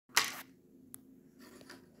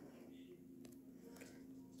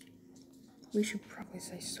We should probably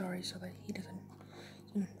say sorry so that he doesn't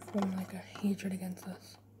form like a hatred against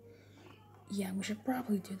us. Yeah, we should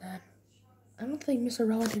probably do that. I don't think Mr.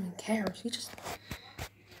 Relevant even cares. He just,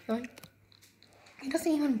 like, he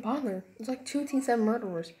doesn't even bother. It's like 2 Team 7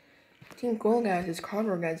 murderers. Team Gold guys is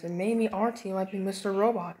Carver guys, and maybe our team might be Mr.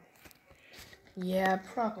 Robot. Yeah,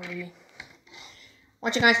 probably.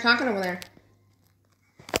 What you guys talking over there?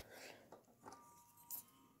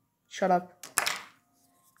 Shut up.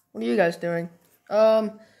 What are you guys doing?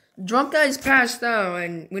 Drunk guy's passed out,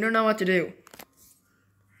 and we don't know what to do.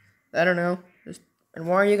 I don't know. And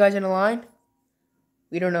why are you guys in a line?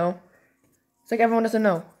 We don't know. It's like everyone doesn't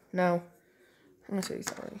know. No. I'm gonna say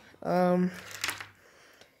sorry.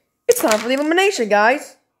 It's time for the elimination,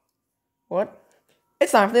 guys. What?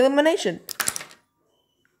 It's time for the elimination.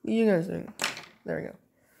 What are you guys doing? There we go.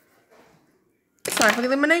 It's time for the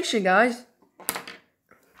elimination, guys.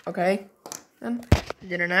 Okay.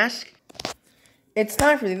 Didn't ask. It's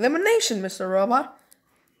time for the elimination, Mr. Robot.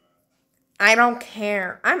 I don't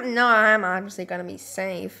care. I'm obviously gonna be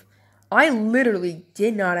safe. I literally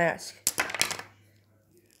did not ask.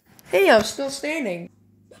 Hey, I'm still standing.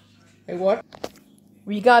 Hey, what?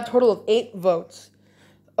 We got a total of 8 votes.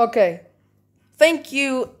 Okay. Thank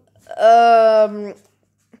you. Okay,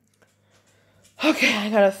 I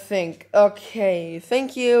gotta think. Okay,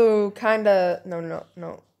 thank you. Kinda. No.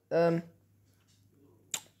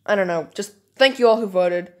 I don't know. Just thank you all who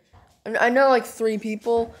voted. I know like 3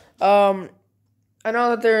 people. I know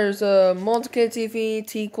that there's Mold Kid TV,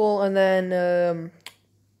 Tequel, and then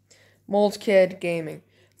Mold Kid Gaming.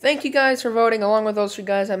 Thank you guys for voting, along with those 3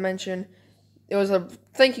 guys I mentioned.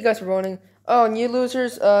 Thank you guys for voting. Oh, and you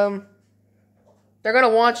losers, they're gonna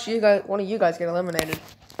watch one of you guys get eliminated.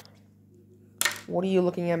 What are you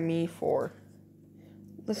looking at me for?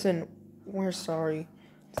 Listen, we're sorry.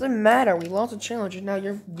 Doesn't matter. We lost a challenge, and now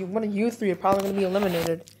one of you 3 are probably gonna be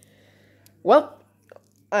eliminated. Well,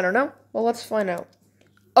 I don't know. Well, let's find out.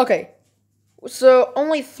 Okay, so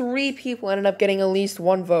only 3 people ended up getting at least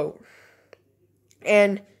 1 vote,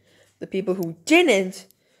 and the people who didn't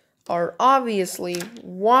are obviously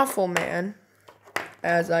Waffle Man,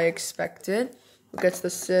 as I expected, who gets to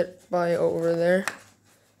sit by over there.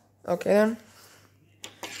 Okay then.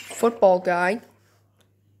 Football Guy.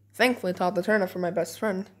 Thankfully taught the turnip for my best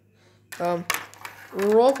friend.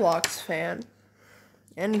 Roblox Fan.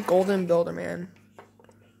 And Golden Builder Man.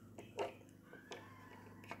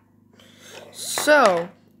 So,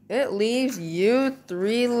 it leaves you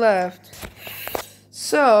 3 left.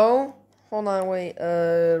 So, hold on, wait,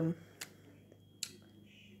 you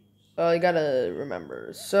gotta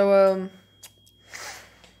remember. So,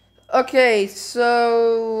 okay,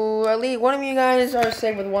 so, at least one of you guys are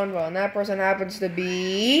safe with 1 vote, and that person happens to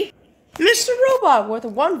be Mr. Robot with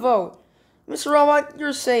 1 vote. Mr. Robot,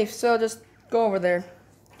 you're safe, so just go over there.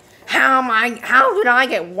 How did I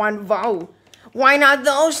get 1 vote? Why not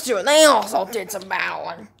those 2? They also did some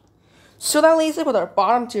battling. So that leaves it with our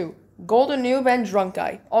bottom 2. Golden Noob and Drunk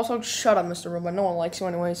Guy. Also, shut up, Mr. Robot. No one likes you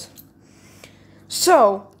anyways.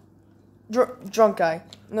 So, Drunk Guy.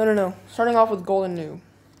 No. Starting off with Golden Noob.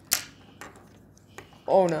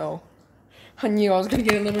 Oh, no. I knew I was going to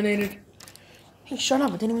get eliminated. Hey, shut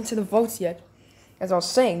up. I didn't even say the votes yet. As I was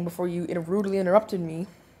saying before you rudely interrupted me.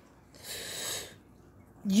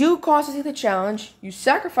 You caused to see the challenge. You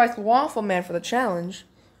sacrificed Waffle Man for the challenge.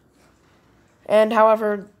 And,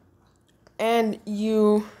 however,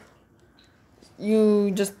 you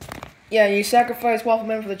sacrificed Waffle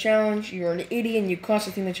Man for the challenge. You're an idiot and you caused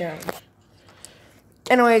to see the challenge.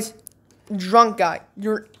 Anyways, Drunk Guy.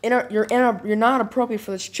 You're not appropriate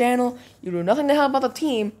for this channel. You do nothing to help out the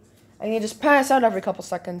team. And you just pass out every couple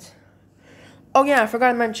seconds. Oh yeah, I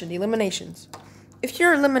forgot to mention the eliminations. If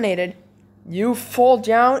you're eliminated, you fall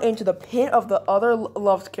down into the pit of the other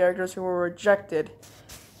loved characters who were rejected.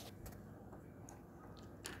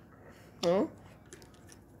 Huh?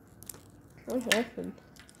 What happened?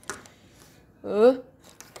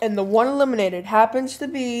 And the one eliminated happens to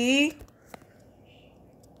be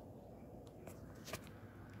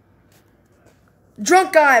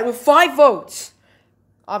Drunk Guy with 5 votes.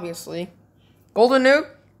 Obviously. Golden Noob,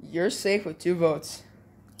 you're safe with 2 votes.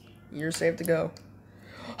 You're safe to go.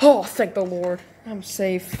 Oh, thank the Lord. I'm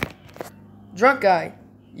safe. Drunk Guy,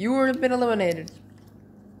 you would have been eliminated.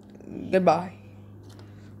 Goodbye.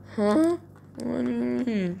 Huh? What do you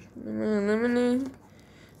mean? Am I eliminated?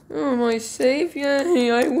 Oh, am I safe?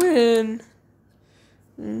 Yay, I win.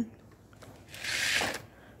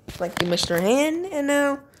 Thank you, Mr. Hand. And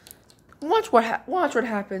now, watch what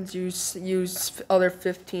happens. You use other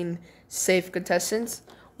 15 safe contestants,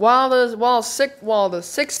 while the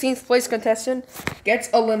 16th place contestant gets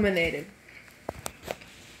eliminated.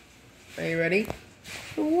 Are you ready?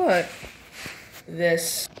 For what?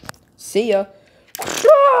 This. See ya.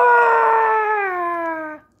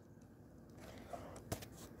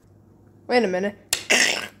 Wait a minute.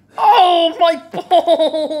 Oh, my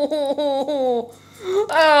ball!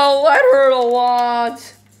 Oh, that hurt a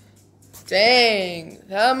lot. Dang,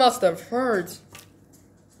 that must have hurt.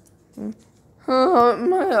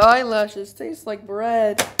 My eyelashes taste like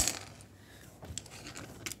bread.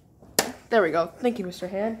 There we go. Thank you, Mr.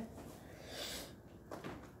 Hand.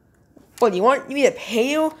 What, you want me to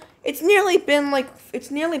pay you? It's nearly been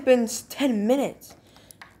 10 minutes.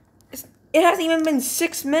 It hasn't even been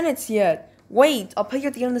 6 minutes yet. Wait, I'll pay you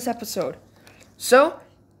at the end of this episode. So,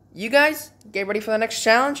 you guys, get ready for the next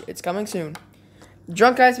challenge. It's coming soon.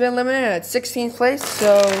 Drunk Guy's been eliminated at 16th place,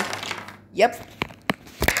 so, yep.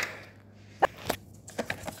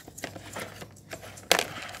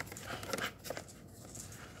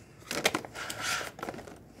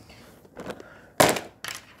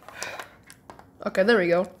 Okay, there we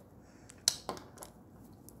go.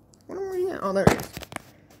 Where are we at? Oh, there it is.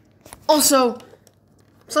 Also,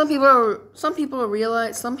 some people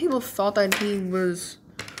thought that he was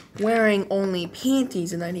wearing only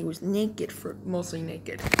panties and that he was naked, mostly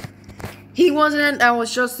naked. He wasn't.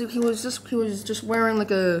 He was just wearing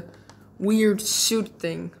like a weird suit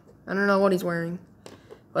thing. I don't know what he's wearing.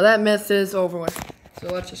 But that myth is over with. So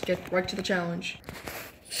let's just get right to the challenge.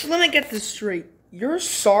 So let me get this straight. You're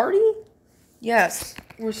sorry? Yes,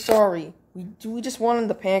 we're sorry. We just wanted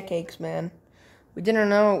the pancakes, man. We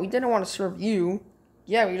didn't want to serve you.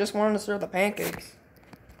 Yeah, we just wanted to serve the pancakes.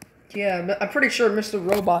 Yeah, I'm pretty sure Mr.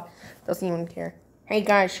 Robot doesn't even care. Hey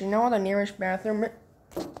guys, you know the nearest bathroom?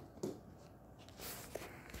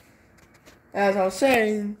 As I was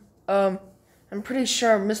saying, I'm pretty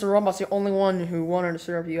sure Mr. Robot's the only one who wanted to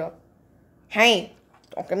serve you up. Hey,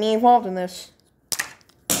 don't get me involved in this.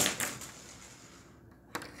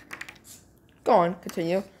 Go on,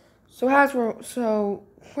 continue. So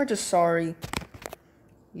we're just sorry.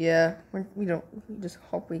 Yeah, we just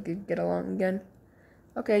hope we could get along again.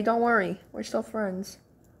 Okay, don't worry, we're still friends.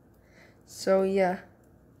 So yeah.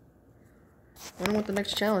 I wonder what the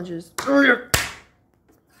next challenge is.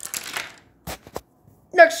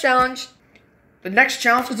 Next challenge. The next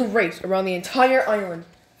challenge is a race around the entire island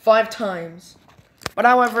 5 times. But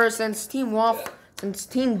however, since Team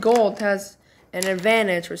Gold has an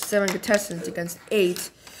advantage for 7 contestants against 8,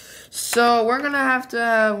 so we're gonna have to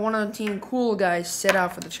have one of the Team Cool guys set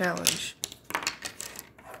out for the challenge.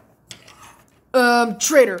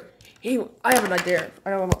 Trader. I have an idea.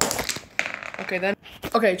 Okay then.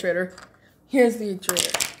 Okay, Trader. Here's the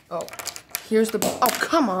Trader. Oh, oh,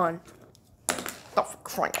 come on. Oh, for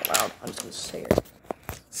crying out loud. I'm just gonna say it.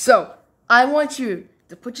 So, I want you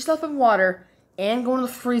to put yourself in water and go in the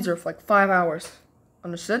freezer for like 5 hours.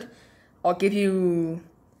 Understood? I'll give you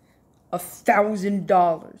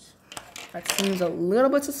 $1,000. That seems a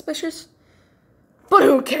little bit suspicious. But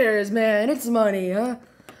who cares, man? It's money, huh?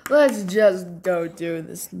 Let's just go do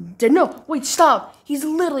this. No, wait, stop. He's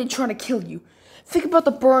literally trying to kill you. Think about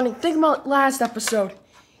the burning. Think about last episode.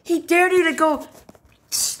 He dared you to go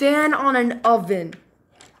stand on an oven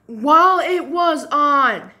while it was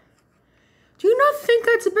on. Do you not think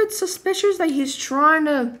that's a bit suspicious that he's trying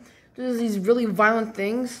to do these really violent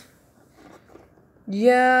things?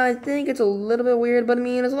 Yeah, I think it's a little bit weird, but I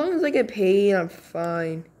mean, as long as I get paid, I'm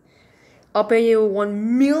fine. I'll pay you $1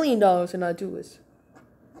 million to not do this.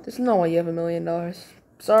 There's no way you have $1 million.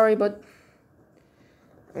 Sorry, but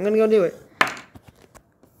I'm gonna go do it.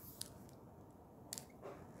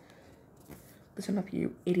 Listen up,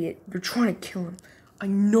 you idiot. You're trying to kill him. I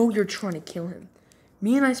know you're trying to kill him.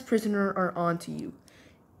 Me and Ice Prisoner are on to you.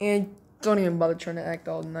 And don't even bother trying to act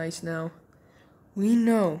all nice now. We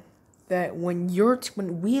know that when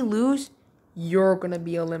we lose, you're gonna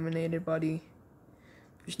be eliminated, buddy.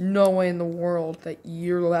 There's no way in the world that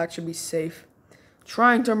you'll actually be safe.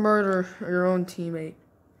 Trying to murder your own teammate.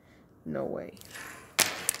 No way.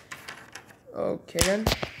 Okay then.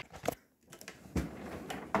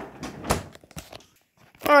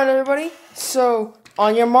 Alright everybody, so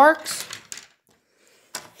on your marks,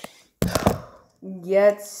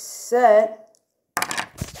 get set,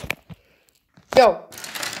 go.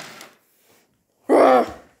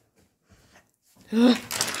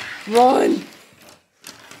 Run.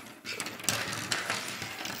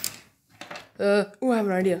 I have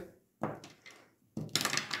an idea.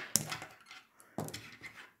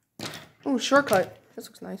 Oh, shortcut. This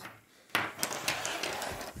looks nice.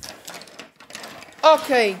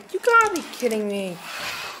 Okay, you gotta be kidding me.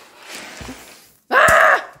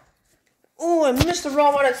 Ah! Oh, I missed the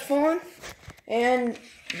robot at spawn. And,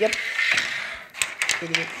 yep.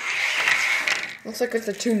 Idiot. Looks like it's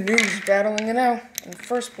the two noobs battling it out in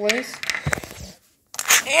first place.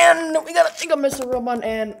 And we gotta take up Mr. Robot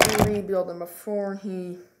and rebuild him before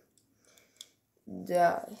he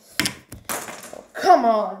dies. Oh, come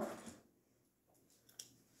on!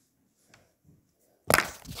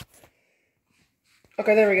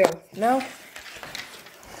 Okay, there we go. Now,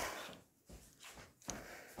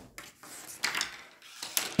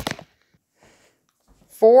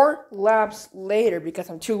 four laps later, because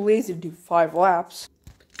I'm too lazy to do 5 laps.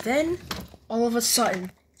 Then, all of a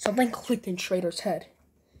sudden, something clicked in Trader's head.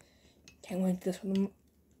 Can't wait this one.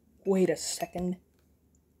 Wait a second.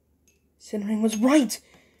 Cinnamon was right.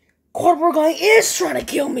 Cardboard guy is trying to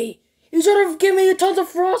kill me. He's trying to give me tons of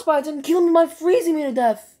frostbites and kill me by freezing me to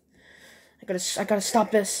death. I gotta stop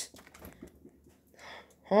this.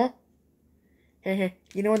 Huh? Here.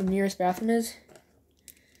 You know where the nearest bathroom is?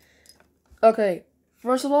 Okay.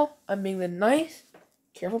 First of all, I'm being the nice,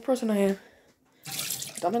 careful person I am.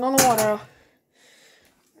 Dumping on the water.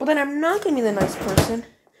 But then I'm not gonna be the nice person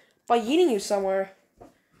by eating you somewhere.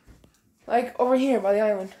 Like over here by the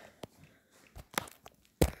island.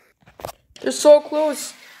 They're so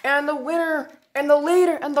close. And the winner and the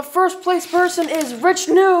leader and the first place person is Rich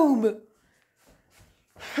Noob.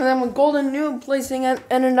 And then with Golden Noob placing it,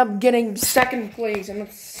 ended up getting second place. And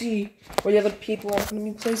let's see where the other people are going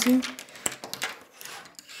to be placing.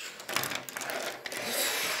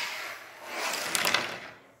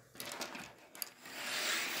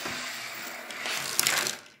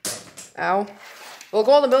 Ow. Well,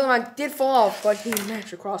 Golden Building did fall off, but he managed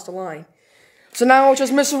to cross the line. So now it's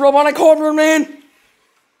just Mr. Robotic Cardboard Man.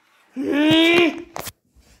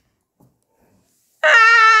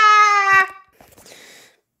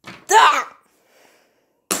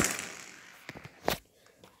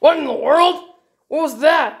 What in the world? What was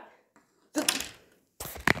that? And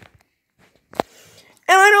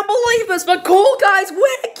I don't believe this, but Gold Guys win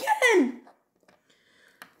again!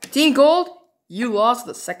 Team Gold, you lost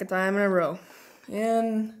the second time in a row.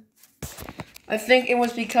 And I think it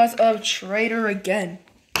was because of Trader again.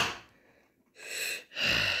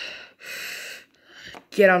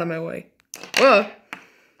 Get out of my way.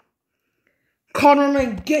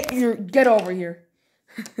 Connor, get over here.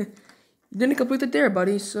 You didn't complete the dare,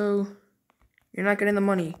 buddy, so you're not getting the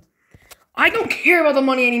money. I don't care about the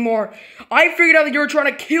money anymore. I figured out that you were trying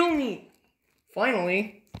to kill me.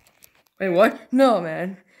 Finally. Wait, what? No,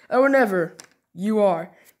 man. I would never. You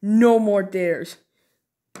are. No more dares.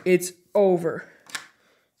 It's over.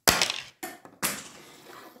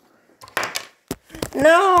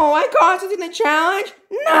 No, I caused it in the challenge.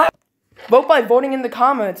 No. Vote by voting in the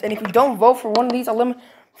comments, and if you don't vote for one of these,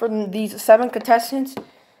 for these 7 contestants,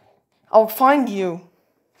 I'll find you,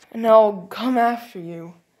 and I'll come after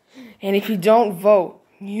you. And if you don't vote,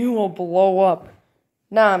 you will blow up.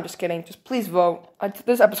 Nah, I'm just kidding. Just please vote.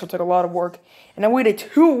 This episode took a lot of work, and I waited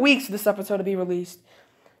 2 weeks for this episode to be released.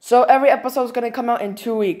 So every episode is going to come out in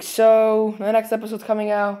 2 weeks. So the next episode's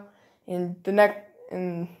coming out in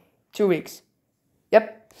 2 weeks.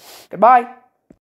 Yep. Goodbye.